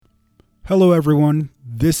Hello, everyone.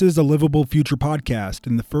 This is a Livable Future podcast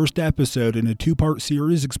and the first episode in a two-part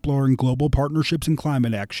series exploring global partnerships and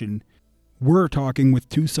climate action. We're talking with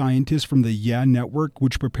two scientists from the Yeah Network,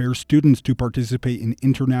 which prepares students to participate in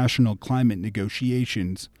international climate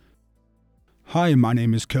negotiations. Hi, my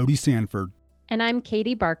name is Cody Sanford. And I'm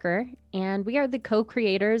Katie Barker, and we are the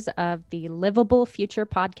co-creators of the Livable Future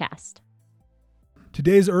podcast.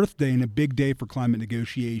 Today's Earth Day and a big day for climate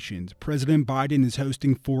negotiations. President Biden is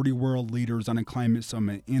hosting 40 world leaders on a climate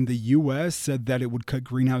summit, and the U.S. said that it would cut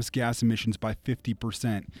greenhouse gas emissions by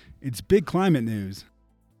 50%. It's big climate news.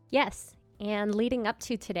 Yes, and leading up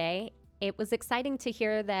to today, it was exciting to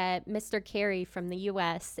hear that Mr. Kerry from the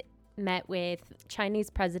U.S. met with Chinese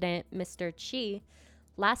President Mr. Xi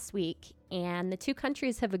last week, and the two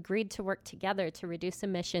countries have agreed to work together to reduce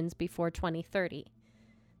emissions before 2030.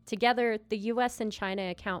 Together, the U.S. and China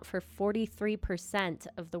account for 43%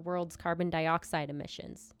 of the world's carbon dioxide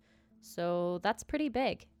emissions. So that's pretty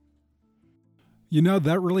big. You know,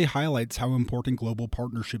 that really highlights how important global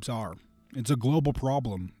partnerships are. It's a global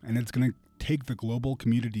problem, and it's going to take the global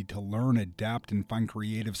community to learn, adapt, and find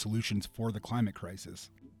creative solutions for the climate crisis.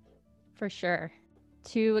 For sure.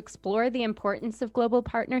 To explore the importance of global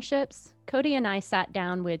partnerships, Cody and I sat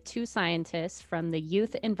down with two scientists from the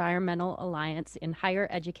Youth Environmental Alliance in Higher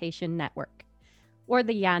Education Network, or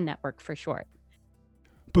the YA Network for short.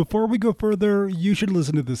 Before we go further, you should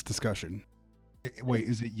listen to this discussion. Wait,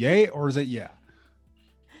 is it yay or is it yeah?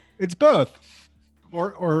 It's both.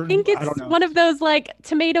 Or I think it's I don't know. one of those like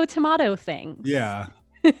tomato things. Yeah.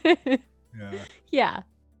 Yeah.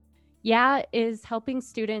 Yeah is helping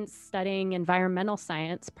students studying environmental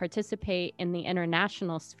science participate in the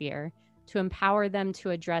international sphere to empower them to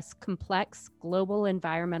address complex global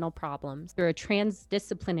environmental problems through a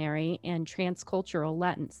transdisciplinary and transcultural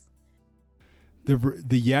lens.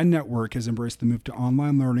 The Yeah Network has embraced the move to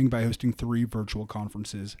online learning by hosting 3 virtual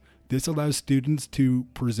conferences. This allows students to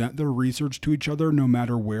present their research to each other no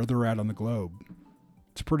matter where they're at on the globe.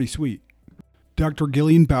 It's pretty sweet. Dr.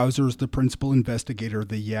 Gillian Bowser is the principal investigator of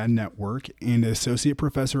the Yeah Network and associate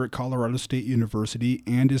professor at Colorado State University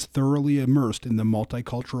and is thoroughly immersed in the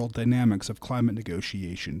multicultural dynamics of climate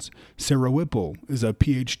negotiations. Sarah Whipple is a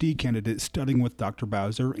PhD candidate studying with Dr.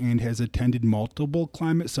 Bowser and has attended multiple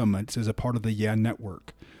climate summits as a part of the Yeah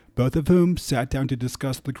Network, both of whom sat down to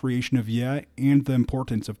discuss the creation of Yeah and the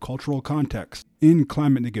importance of cultural context in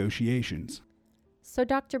climate negotiations. So,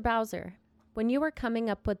 Dr. Bowser, when you were coming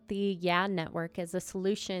up with the Yeah Network as a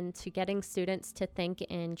solution to getting students to think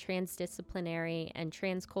in transdisciplinary and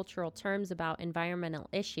transcultural terms about environmental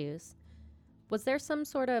issues, was there some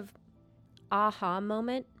sort of aha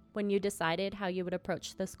moment when you decided how you would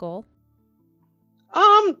approach this goal?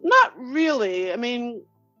 Not really. I mean,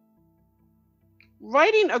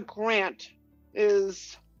 writing a grant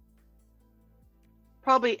is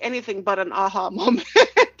probably anything but an aha moment.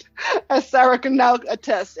 As Sarah can now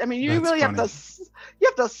attest. I mean, you That's really funny.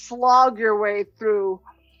 have to slog your way through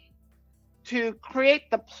to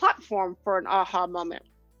create the platform for an aha moment.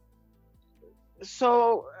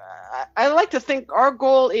 So I like to think our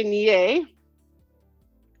goal in YA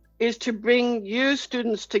is to bring you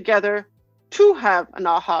students together to have an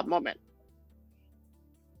aha moment.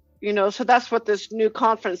 You know, so that's what this new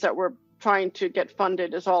conference that we're trying to get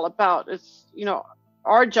funded is all about. It's, you know,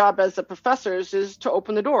 our job as the professors is to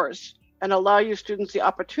open the doors and allow you students the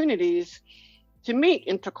opportunities to meet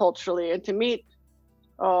interculturally and to meet,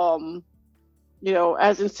 you know,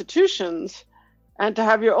 as institutions and to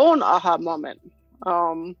have your own aha moment.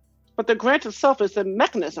 But the grant itself is the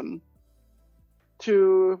mechanism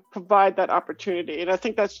to provide that opportunity. And I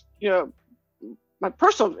think that's, you know, my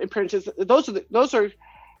personal experience is those are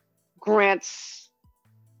grants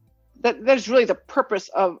that's really the purpose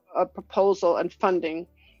of a proposal and funding,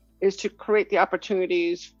 is to create the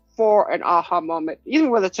opportunities for an aha moment, even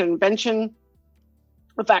whether it's an invention,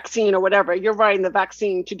 a vaccine or whatever. You're writing the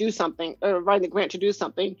vaccine to do something, or writing the grant to do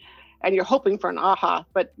something, and you're hoping for an aha,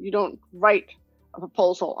 but you don't write a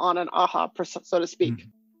proposal on an aha, so to speak. Mm-hmm.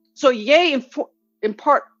 So YA in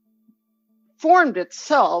part formed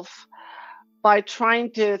itself by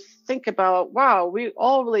trying to think about, wow, we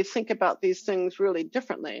all really think about these things really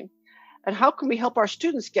differently. And how can we help our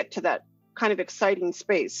students get to that kind of exciting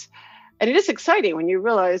space? And it is exciting when you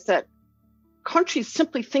realize that countries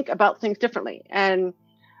simply think about things differently, and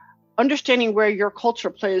understanding where your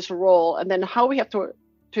culture plays a role, and then how we have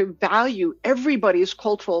to value everybody's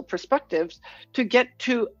cultural perspectives to get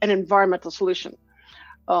to an environmental solution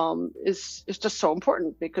is just so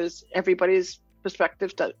important, because everybody's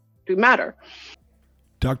perspectives do matter.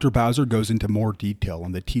 Dr. Bowser goes into more detail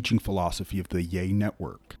on the teaching philosophy of the YA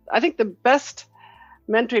Network. I think the best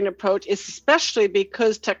mentoring approach, especially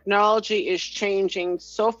because technology is changing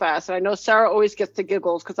so fast. And I know Sarah always gets the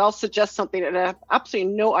giggles because I'll suggest something and I have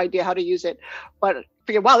absolutely no idea how to use it, but I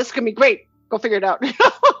figure, wow, this is going to be great. Go figure it out.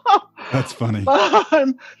 That's funny.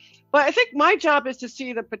 But I think my job is to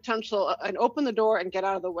see the potential and open the door and get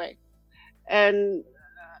out of the way. And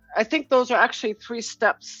I think those are actually 3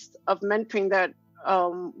 steps of mentoring that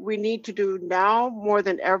we need to do now more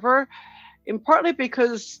than ever, in partly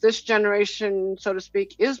because this generation, so to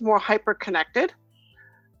speak, is more hyper-connected.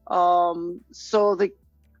 So the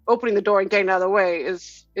opening the door and getting out of the way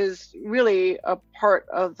is really a part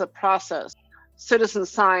of the process. Citizen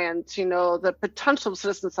science, the potential of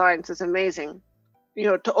citizen science is amazing.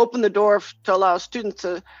 To open the door to allow students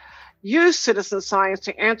to use citizen science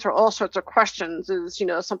to answer all sorts of questions is,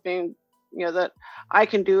 something, that I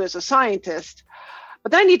can do as a scientist.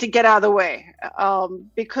 But then I need to get out of the way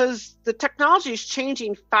because the technology is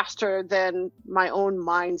changing faster than my own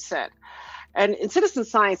mindset. And in citizen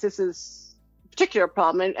science, this is a particular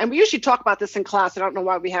problem. And we usually talk about this in class. I don't know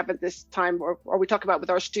why we haven't this time, or we talk about with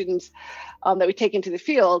our students that we take into the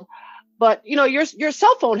field. But, your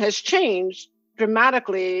cell phone has changed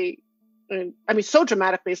dramatically. I mean, so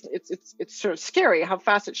dramatically, it's sort of scary how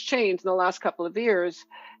fast it's changed in the last couple of years,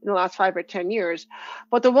 in the last 5 or 10 years.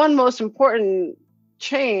 But the one most important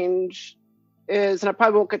change is, and I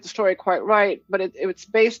probably won't get the story quite right, but it's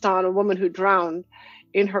based on a woman who drowned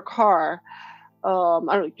in her car. I don't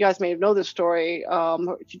know, you guys may know this story.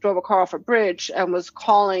 She drove a car off a bridge and was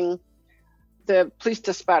calling the police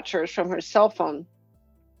dispatchers from her cell phone.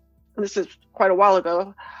 And this is quite a while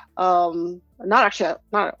ago. Not actually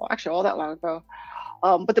all that long ago.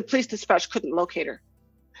 But the police dispatch couldn't locate her.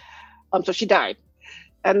 So she died.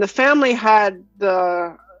 And the family had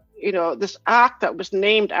this act that was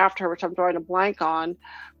named after her, which I'm drawing a blank on,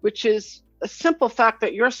 which is a simple fact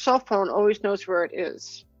that your cell phone always knows where it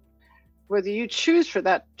is, whether you choose for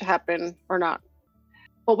that to happen or not.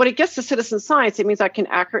 But when it gets to citizen science, it means I can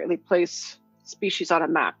accurately place species on a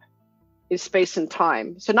map in space and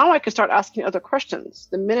time. So now I can start asking other questions.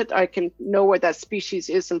 The minute I can know where that species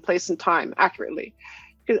is in place and time accurately,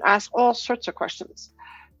 you can ask all sorts of questions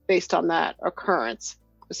based on that occurrence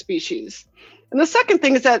of species. And the second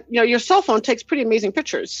thing is that, your cell phone takes pretty amazing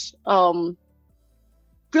pictures,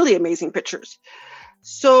 really amazing pictures.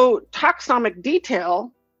 So taxonomic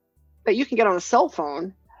detail that you can get on a cell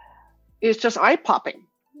phone is just eye-popping.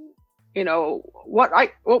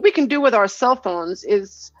 What we can do with our cell phones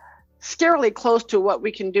is scarily close to what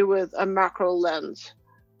we can do with a macro lens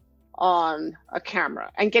on a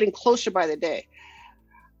camera, and getting closer by the day.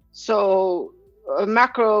 So a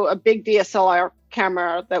big DSLR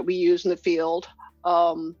camera that we use in the field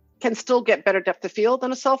can still get better depth of field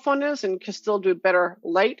than a cell phone is, and can still do better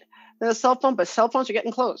light than a cell phone, but cell phones are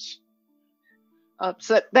getting close.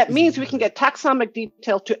 So that means we can get taxonomic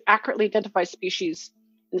detail to accurately identify species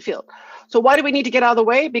in the field. So why do we need to get out of the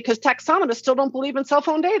way? Because taxonomists still don't believe in cell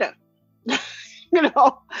phone data.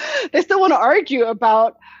 They still want to argue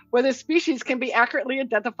about whether species can be accurately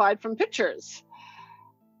identified from pictures,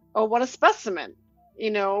 or what a specimen,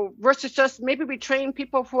 versus just maybe we train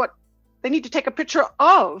people for what they need to take a picture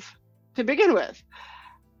of to begin with.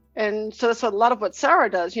 And so that's a lot of what Sarah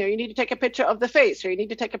does. You need to take a picture of the face, or you need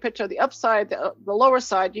to take a picture of the upside, the lower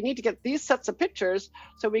side. You need to get these sets of pictures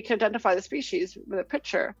so we can identify the species with a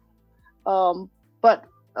picture. But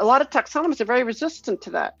a lot of taxonomists are very resistant to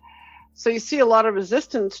that. So you see a lot of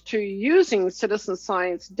resistance to using citizen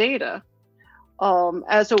science data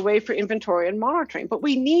as a way for inventory and monitoring. But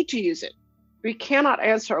we need to use it. We cannot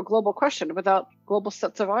answer a global question without global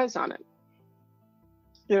sets of eyes on it.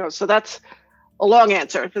 So that's a long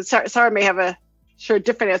answer. But Sarah may have a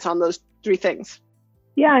different answer on those 3 things.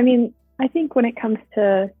 Yeah, I mean, I think when it comes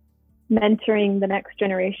to mentoring the next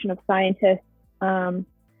generation of scientists,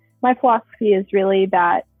 my philosophy is really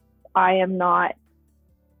that I am not,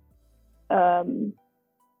 a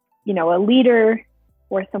leader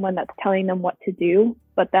or someone that's telling them what to do,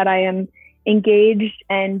 but that I am engaged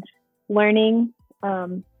and learning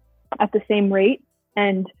at the same rate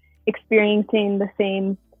and experiencing the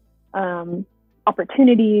same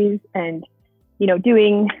opportunities, and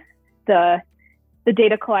doing the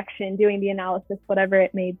data collection, doing the analysis, whatever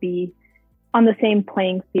it may be, on the same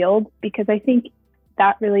playing field, because I think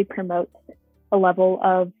that really promotes a level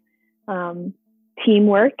of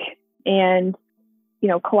teamwork and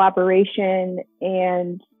collaboration,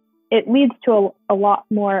 and it leads to a lot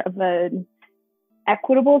more of an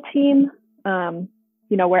equitable team,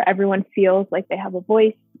 where everyone feels like they have a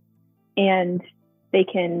voice and they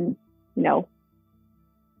can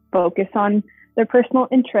focus on their personal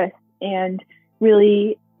interests and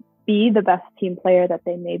really be the best team player that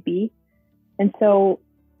they may be. And so,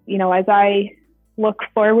 as I look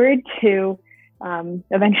forward to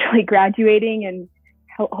eventually graduating and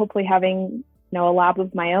hopefully having, a lab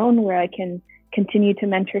of my own where I can continue to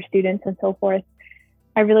mentor students and so forth,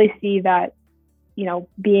 I really see that,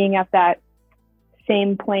 being at that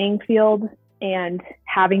same playing field and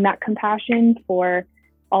having that compassion for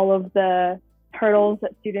all of the hurdles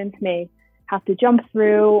that students may have to jump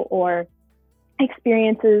through or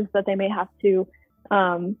experiences that they may have to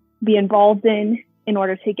be involved in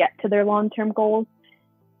order to get to their long-term goals,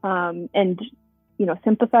 and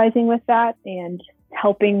sympathizing with that and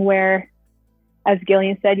helping where, as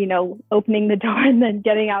Gillian said, opening the door and then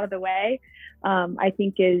getting out of the way, I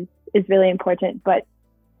think is really important. But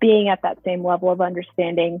being at that same level of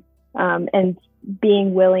understanding and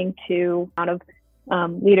being willing to out of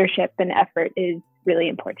leadership and effort is really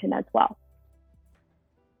important as well.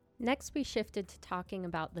 Next, we shifted to talking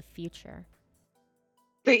about the future.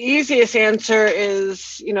 The easiest answer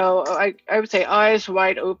is, I would say eyes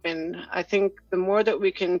wide open. I think the more that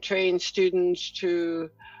we can train students to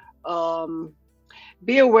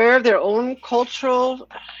be aware of their own cultural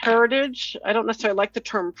heritage. I don't necessarily like the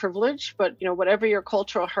term privilege, but whatever your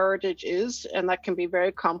cultural heritage is, and that can be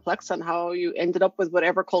very complex on how you ended up with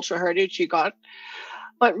whatever cultural heritage you got.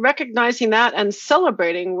 But recognizing that and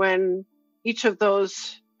celebrating when each of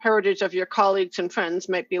those heritage of your colleagues and friends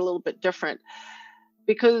might be a little bit different.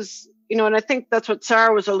 Because, and I think that's what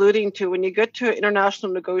Sarah was alluding to, when you get to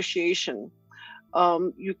international negotiation,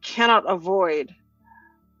 you cannot avoid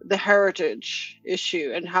the heritage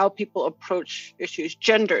issue and how people approach issues.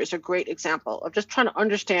 Gender is a great example of just trying to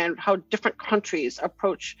understand how different countries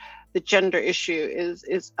approach the gender issue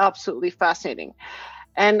is absolutely fascinating.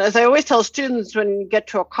 And as I always tell students when you get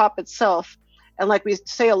to a COP itself, and like we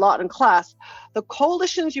say a lot in class, the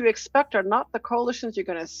coalitions you expect are not the coalitions you're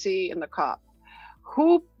going to see in the COP.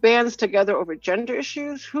 Who bands together over gender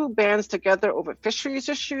issues, who bands together over fisheries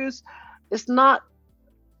issues, is not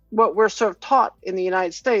what we're sort of taught in the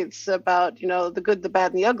United States about, the good, the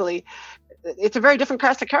bad, and the ugly. It's a very different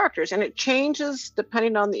cast of characters, and it changes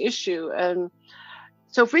depending on the issue. And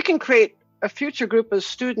so if we can create a future group of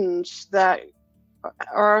students that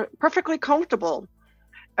are perfectly comfortable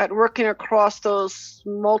at working across those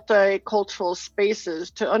multicultural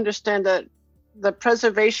spaces to understand that the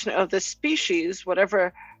preservation of the species,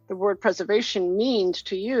 whatever the word preservation means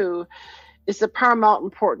to you, is the paramount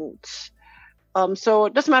importance. So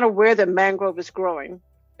it doesn't matter where the mangrove is growing,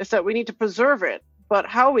 it's that we need to preserve it, but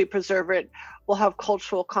how we preserve it will have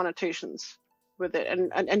cultural connotations with it,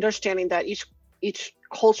 and understanding that each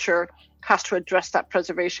culture has to address that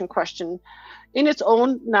preservation question in its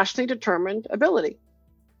own nationally determined ability,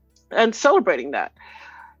 and celebrating that.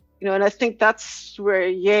 And I think that's where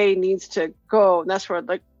Yale needs to go, and that's where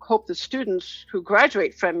I'd hope the students who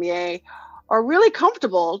graduate from Yale are really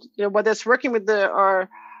comfortable, whether it's working with our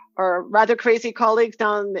rather crazy colleagues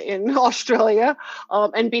down in Australia,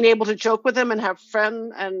 and being able to joke with them and have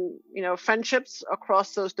friendships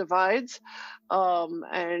across those divides,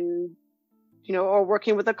 and or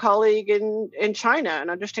working with a colleague in China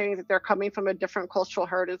and understanding that they're coming from a different cultural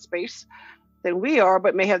heritage space than we are,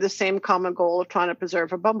 but may have the same common goal of trying to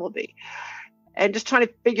preserve a bumblebee, and just trying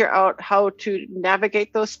to figure out how to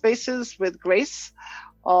navigate those spaces with grace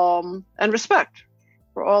and respect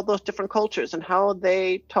for all those different cultures and how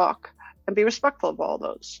they talk, and be respectful of all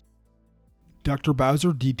those. Dr.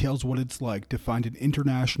 Bowser details what it's like to find an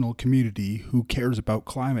international community who cares about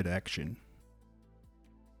climate action.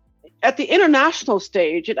 At the international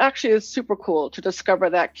stage, it actually is super cool to discover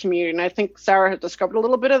that community. And I think Sarah has discovered a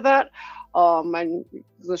little bit of that. And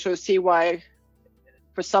we'll sort of see why,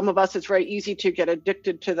 for some of us, it's very easy to get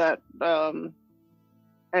addicted to that. And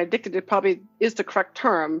addicted, it probably is the correct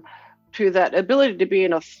term, to that ability to be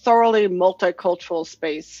in a thoroughly multicultural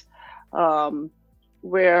space,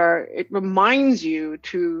 where it reminds you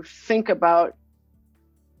to think about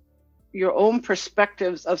your own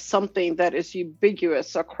perspectives of something that is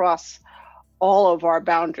ubiquitous across all of our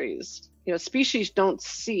boundaries. Species don't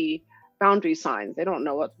see boundary signs. They don't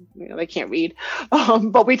know what, they can't read.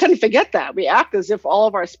 But we tend to forget that. We act as if all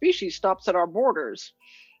of our species stops at our borders,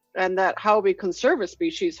 and that how we conserve a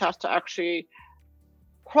species has to actually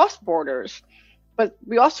cross borders. But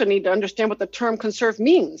we also need to understand what the term conserve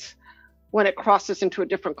means when it crosses into a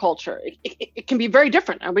different culture. It can be very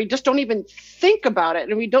different, and we just don't even think about it.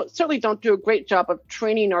 And we certainly don't do a great job of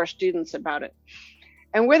training our students about it.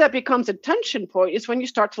 And where that becomes a tension point is when you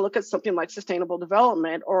start to look at something like sustainable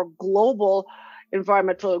development or global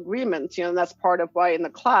environmental agreements. And that's part of why in the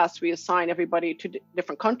class we assign everybody to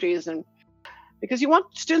different countries, and because you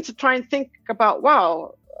want students to try and think about,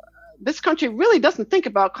 wow, this country really doesn't think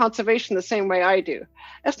about conservation the same way I do.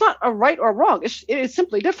 It's not a right or wrong. It is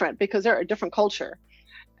simply different because they're a different culture.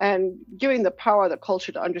 And giving the power of the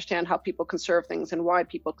culture to understand how people conserve things and why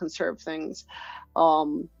people conserve things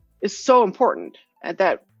is so important. And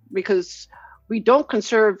that because we don't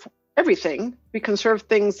conserve everything, we conserve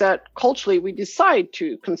things that culturally we decide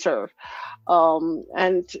to conserve.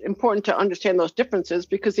 And it's important to understand those differences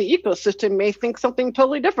because the ecosystem may think something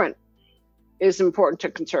totally different is important to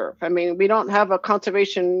conserve. I mean, we don't have a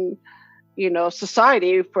conservation,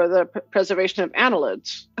 society for the preservation of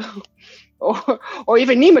annelids or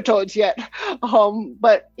even nematodes yet.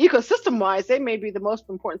 But ecosystem-wise, they may be the most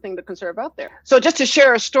important thing to conserve out there. So just to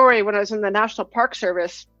share a story, when I was in the National Park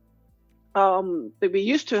Service, that we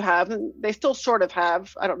used to have, and they still sort of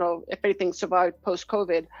have, I don't know if anything survived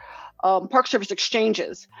post-COVID, Park Service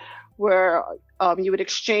exchanges, where you would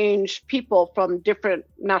exchange people from different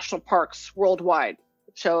national parks worldwide.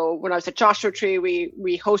 So when I was at Joshua Tree,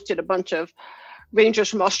 we hosted a bunch of rangers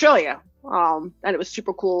from Australia. And it was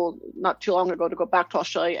super cool not too long ago to go back to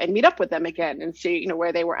Australia and meet up with them again and see,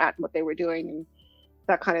 where they were at and what they were doing and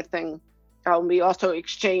that kind of thing. We also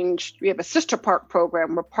we have a sister park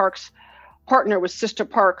program where parks partner with sister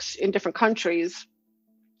parks in different countries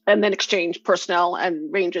and then exchange personnel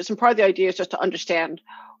and rangers. And part of the idea is just to understand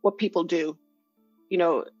what people do,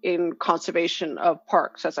 in conservation of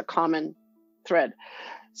parks as a common thread.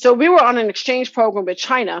 So we were on an exchange program with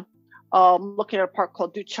China, looking at a park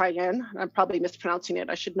called Duchayan. I'm probably mispronouncing it.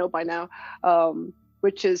 I should know by now,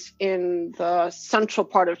 which is in the central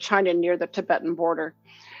part of China near the Tibetan border.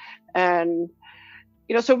 And,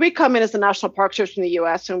 so we come in as the National Park Service in the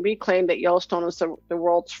U.S. and we claim that Yellowstone is the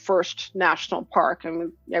world's first national park.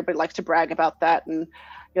 And everybody likes to brag about that. And,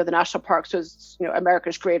 the national parks was,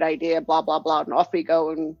 America's great idea, blah, blah, blah. And off we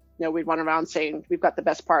go. And, we run around saying we've got the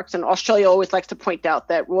best parks. And Australia always likes to point out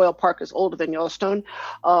that Royal Park is older than Yellowstone.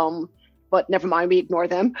 But never mind, we ignore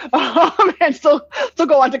them. And still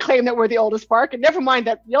go on to claim that we're the oldest park. And never mind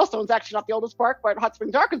that Yellowstone's actually not the oldest park, but Hot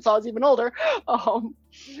Springs, Arkansas is even older.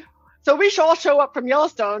 So we all show up from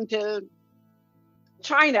Yellowstone to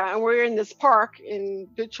China, and we're in this park in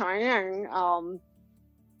Duchayan.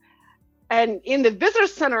 And in the visitor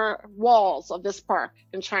center walls of this park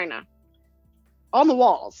in China, on the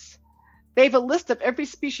walls, they have a list of every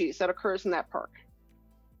species that occurs in that park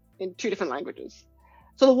in 2 different languages.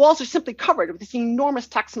 So the walls are simply covered with this enormous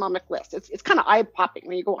taxonomic list. It's kind of eye-popping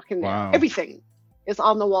when you go walk in there. Wow. Everything is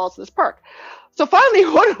on the walls of this park. So finally,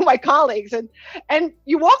 one of my colleagues, and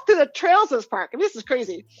you walk through the trails of this park, and this is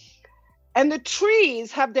crazy, and the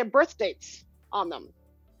trees have their birth dates on them.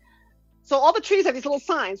 So all the trees have these little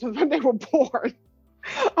signs from when they were born.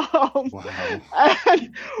 Wow.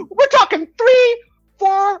 And we're talking 300,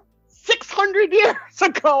 400, 600 years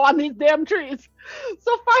ago on these damn trees.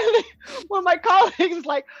 So finally, one of my colleagues is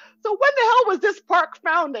like, so when the hell was this park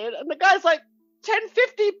founded? And the guy's like,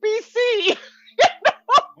 1050 BC.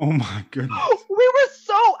 Oh my goodness. We were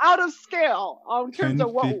so out of scale in terms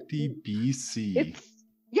of what 1050 BC.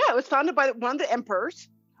 It was founded by one of the emperors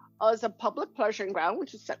as a public pleasuring ground,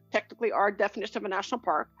 which is technically our definition of a national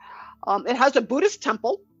park. It has a Buddhist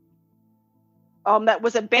temple that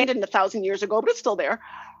was abandoned 1,000 years ago, but it's still there.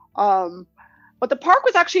 But the park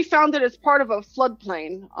was actually founded as part of a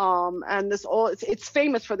floodplain, and it's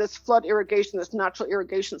famous for this flood irrigation, this natural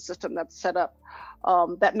irrigation system that's set up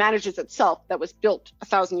that manages itself, that was built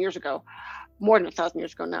 1,000 years ago, more than 1,000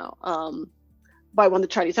 years ago now, by one of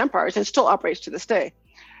the Chinese empires, and still operates to this day.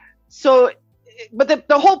 So, but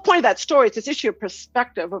the whole point of that story is this issue of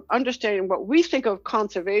perspective, of understanding what we think of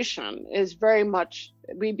conservation is very much,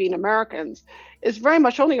 we being Americans, is very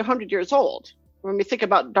much only 100 years old. When we think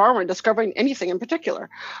about Darwin discovering anything in particular.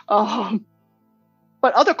 But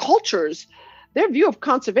other cultures, their view of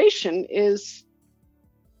conservation is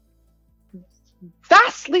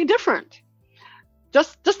vastly different.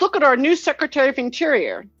 Just look at our new Secretary of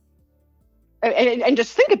Interior and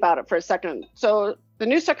just think about it for a second. So the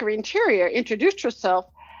new Secretary of Interior introduced herself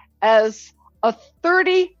as a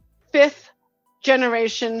 35th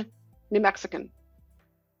generation New Mexican.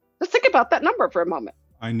 Let's think about that number for a moment.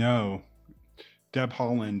 I know. Deb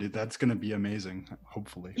Holland, that's going to be amazing,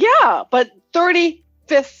 hopefully. Yeah, but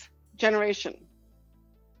 35th generation.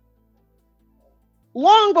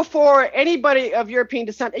 Long before anybody of European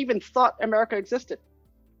descent even thought America existed.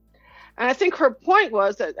 And I think her point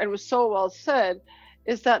was that, and it was so well said,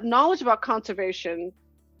 is that knowledge about conservation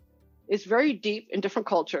is very deep in different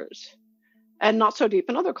cultures and not so deep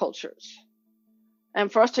in other cultures. And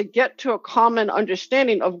for us to get to a common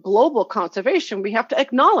understanding of global conservation, we have to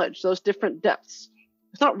acknowledge those different depths.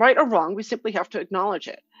 It's not right or wrong. We simply have to acknowledge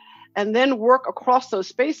it. and then work across those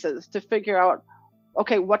spaces to figure out,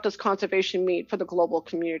 okay, what does conservation mean for the global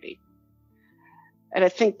community? And I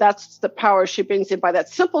think that's the power she brings in by that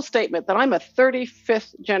simple statement that I'm a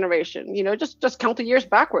 35th generation. Just count the years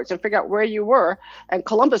backwards and figure out where you were. And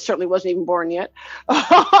Columbus certainly wasn't even born yet,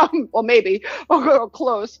 or maybe, or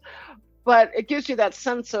close. But it gives you that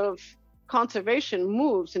sense of conservation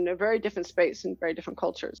moves in a very different space in very different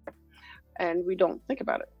cultures. And we don't think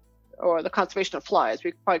about it. Or the conservation of flies,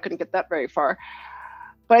 we probably couldn't get that very far.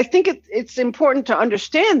 But I think it's important to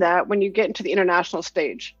understand that when you get into the international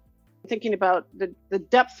stage. Thinking about the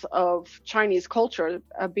depth of Chinese culture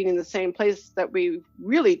being in the same place that we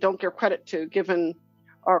really don't give credit to, given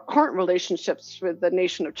our current relationships with the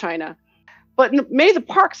nation of China. But many of the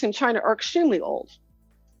parks in China are extremely old,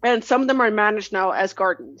 and some of them are managed now as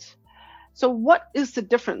gardens. So what is the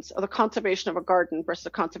difference of the conservation of a garden versus the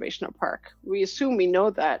conservation of a park? We assume we know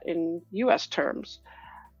that in US terms,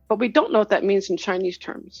 but we don't know what that means in Chinese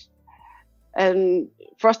terms. And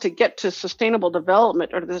for us to get to sustainable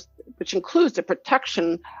development, which includes the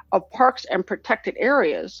protection of parks and protected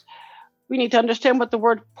areas, we need to understand what the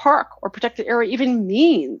word park or protected area even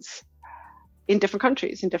means in different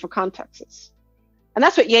countries, in different contexts. And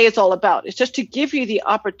that's what YEI is all about. It's just to give you the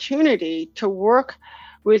opportunity to work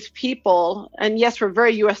with people. And yes, we're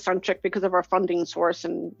very US-centric because of our funding source,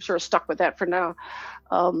 and sort of stuck with that for now.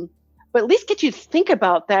 But at least get you to think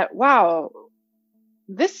about that, wow,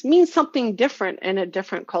 this means something different in a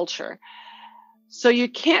different culture. So you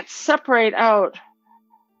can't separate out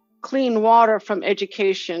clean water from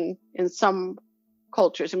education in some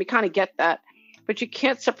cultures, and we kind of get that, but you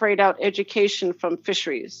can't separate out education from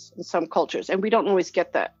fisheries in some cultures, and we don't always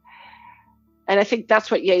get that. And I think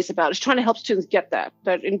that's what YEI is about. It's trying to help students get that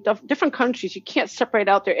in different countries, you can't separate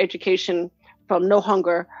out their education from no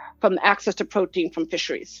hunger, from access to protein, from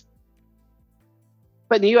fisheries.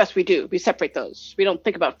 But in the US, we do. We separate those. We don't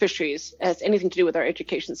think about fisheries as anything to do with our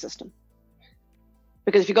education system.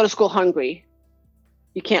 Because if you go to school hungry,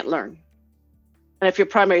 you can't learn. And if your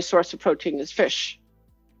primary source of protein is fish,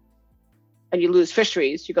 and you lose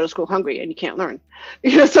fisheries, you go to school hungry and you can't learn.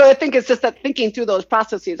 So I think it's just that thinking through those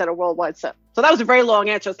processes at a worldwide set. So that was a very long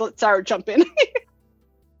answer. So let Sarah jump in.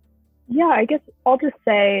 Yeah, I guess I'll just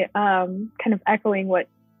say, kind of echoing what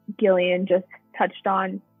Gillian just touched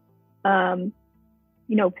on,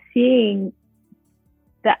 seeing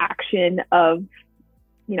the action of,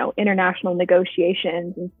 international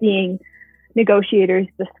negotiations and seeing negotiators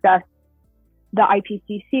discuss the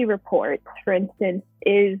IPCC reports, for instance,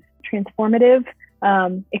 is transformative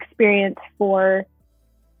experience for,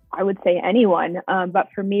 I would say, anyone. But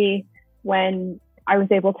for me, when I was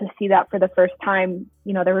able to see that for the first time,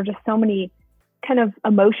 there were just so many kind of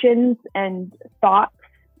emotions and thoughts,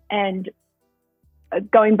 and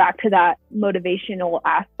going back to that motivational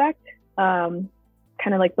aspect, kind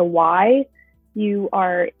of like the why you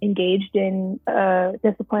are engaged in a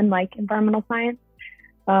discipline like environmental science,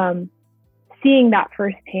 seeing that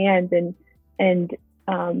firsthand and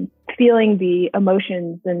feeling the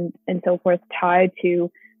emotions and so forth tied to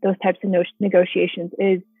those types of negotiations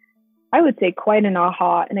is, I would say, quite an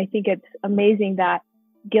aha. And I think it's amazing that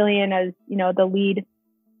Gillian, as the lead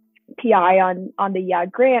PI on the YAG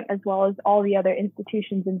grant, as well as all the other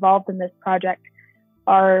institutions involved in this project,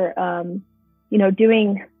 are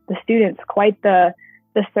doing the students quite the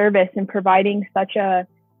service and providing such an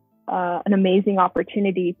amazing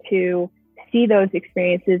opportunity to see those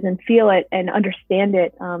experiences and feel it and understand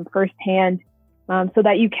it firsthand, so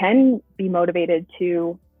that you can be motivated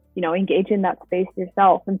to engage in that space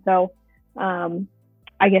yourself. And so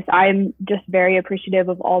I guess I'm just very appreciative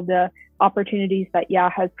of all the opportunities that YA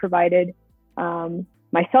has provided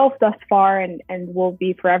myself thus far, and will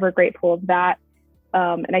be forever grateful of that.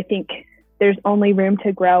 And I think there's only room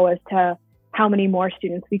to grow as to how many more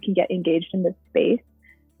students we can get engaged in this space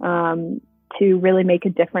to really make a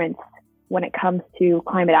difference when it comes to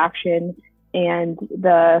climate action and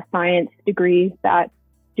the science degrees that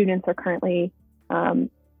students are currently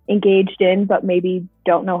engaged in, but maybe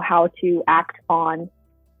don't know how to act on,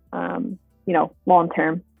 long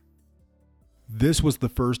term. This was the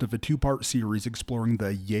first of a two-part series exploring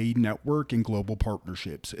the YEI network and global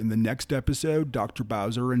partnerships. In the next episode, Dr.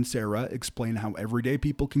 Bowser and Sarah explain how everyday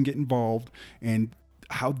people can get involved and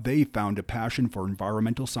how they found a passion for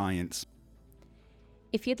environmental science.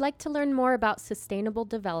 If you'd like to learn more about sustainable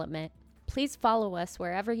development, please follow us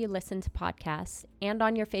wherever you listen to podcasts and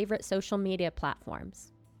on your favorite social media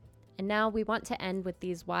platforms. And now we want to end with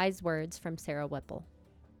these wise words from Sarah Whipple.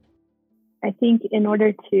 I think in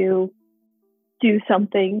order to do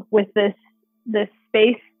something with this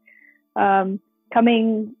space,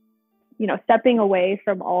 coming, stepping away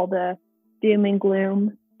from all the doom and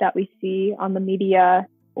gloom that we see on the media,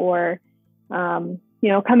 or,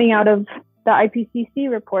 coming out of the IPCC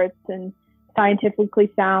reports and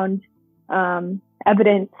scientifically sound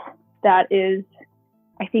evidence that is,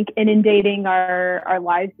 I think, inundating our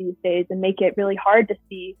lives these days and make it really hard to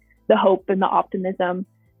see the hope and the optimism,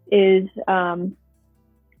 is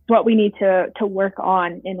what we need to work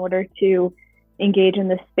on in order to engage in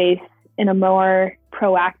this space in a more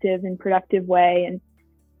proactive and productive way. And,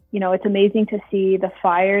 it's amazing to see the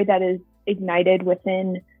fire that is ignited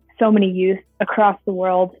within so many youth across the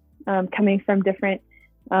world, coming from different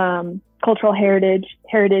cultural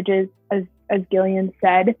heritages, as Gillian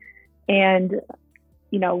said, and,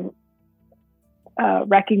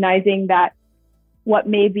 recognizing that what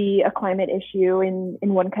may be a climate issue in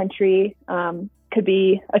one country could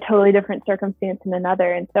be a totally different circumstance in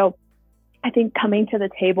another. And so I think coming to the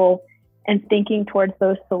table and thinking towards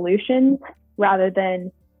those solutions rather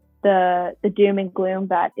than the doom and gloom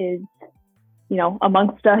that is,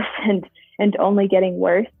 amongst us and only getting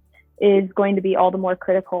worse, is going to be all the more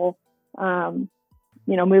critical,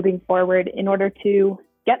 moving forward in order to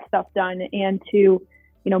get stuff done and to,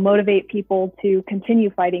 motivate people to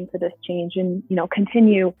continue fighting for this change and,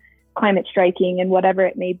 continue climate striking and whatever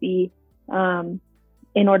it may be,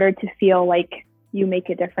 in order to feel like you make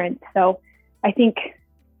a difference. So I think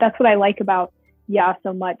that's what I like about Yeah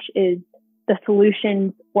so much, is the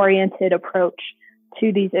solutions-oriented approach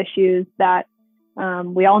to these issues that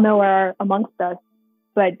we all know are amongst us,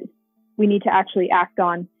 but we need to actually act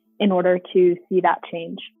on in order to see that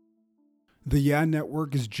change. The Yeah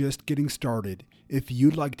Network is just getting started. If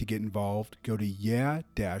you'd like to get involved, go to yeah-net.org.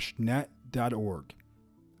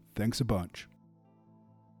 Thanks a bunch.